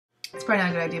It's probably not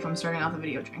a good idea if I'm starting off the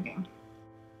video drinking.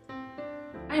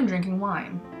 I am drinking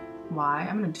wine. Why?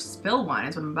 I'm gonna spill wine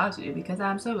is what I'm about to do because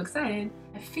I'm so excited.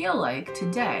 I feel like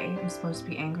today I'm supposed to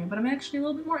be angry, but I'm actually a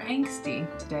little bit more angsty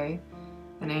today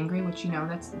than angry, which you know,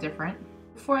 that's different.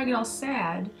 Before I get all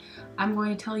sad, I'm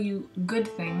going to tell you good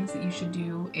things that you should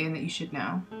do and that you should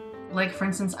know. Like, for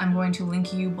instance, I'm going to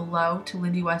link you below to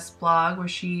Lindy West's blog where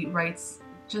she writes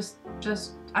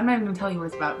I'm not even going to tell you what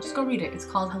it's about. Just go read it. It's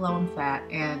called Hello, I'm Fat,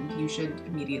 and you should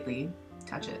immediately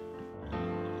touch it.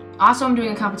 Also, I'm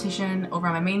doing a competition over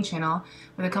on my main channel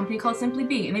with a company called Simply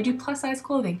Be, and they do plus size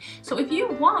clothing. So if you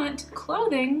want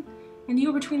clothing and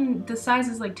you're between the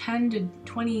sizes like 10 to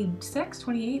 26,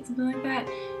 28, something like that,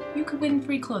 you could win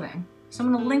free clothing. So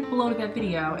I'm going to link below to that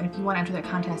video, and if you want to enter that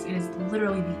contest, it is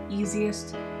literally the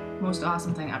easiest, most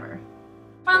awesome thing ever.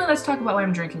 Finally, let's talk about why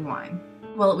I'm drinking wine.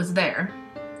 Well, it was there,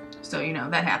 so you know,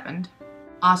 that happened.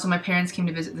 Also, my parents came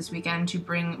to visit this weekend to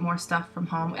bring more stuff from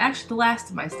home. Actually, the last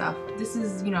of my stuff. This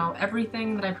is, you know,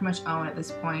 everything that I pretty much own at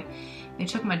this point. They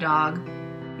took my dog.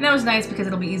 And that was nice because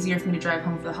it'll be easier for me to drive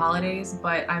home for the holidays,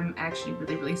 but I'm actually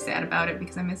really, really sad about it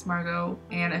because I miss Margot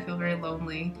and I feel very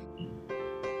lonely.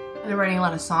 They're writing a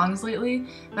lot of songs lately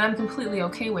that I'm completely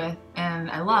okay with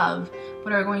and I love,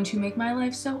 but are going to make my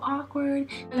life so awkward.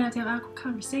 I'm gonna have to have awkward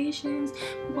conversations,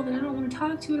 people that I don't want to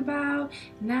talk to it about,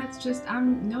 and that's just,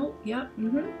 nope, yep,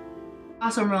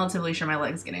 Also, I'm relatively sure my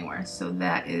leg's getting worse, so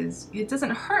that is, it doesn't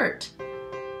hurt,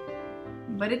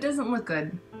 but it doesn't look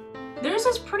good. There's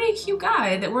this pretty cute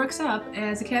guy that works up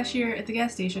as a cashier at the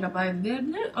gas station up by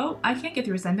the, oh, I can't get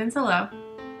through a sentence, hello.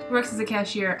 Works as a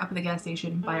cashier up at the gas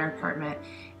station by our apartment,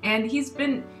 and he's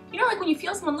been, you know, like when you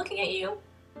feel someone looking at you,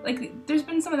 like there's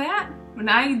been some of that when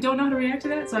I don't know how to react to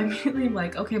that, so I immediately am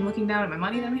like, okay, I'm looking down at my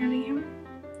money that I'm handing you.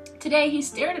 Today he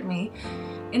stared at me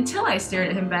until I stared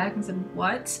at him back and said,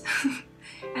 what?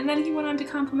 And then he went on to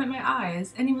compliment my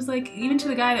eyes, and he was like, even to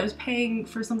the guy that was paying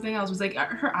for something else, was like, are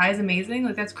her eyes amazing?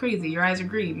 Like, that's crazy, your eyes are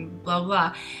green, blah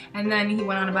blah. And then he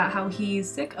went on about how he's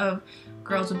sick of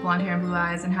girls with blonde hair and blue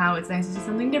eyes and how it's nice to see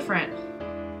something different.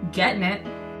 Getting it.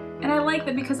 And I like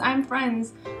that because I'm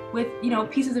friends with, you know,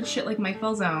 pieces of shit like Mike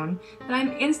Falzone, that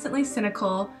I'm instantly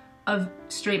cynical of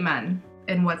straight men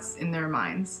and what's in their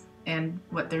minds and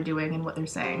what they're doing and what they're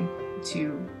saying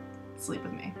to sleep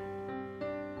with me.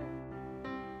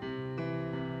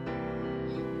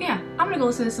 Yeah, I'm gonna go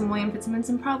listen to some William Fitzsimmons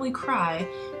and probably cry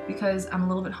because I'm a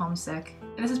little bit homesick.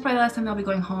 And this is probably the last time I'll be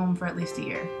going home for at least a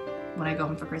year when I go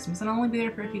home for Christmas, and I'll only be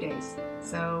there for a few days.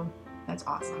 So that's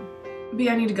awesome. But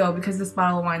yeah, I need to go because this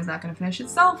bottle of wine's not gonna finish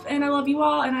itself, and I love you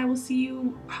all, and I will see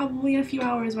you probably in a few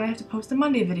hours when I have to post a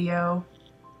Monday video.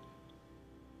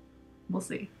 We'll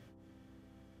see.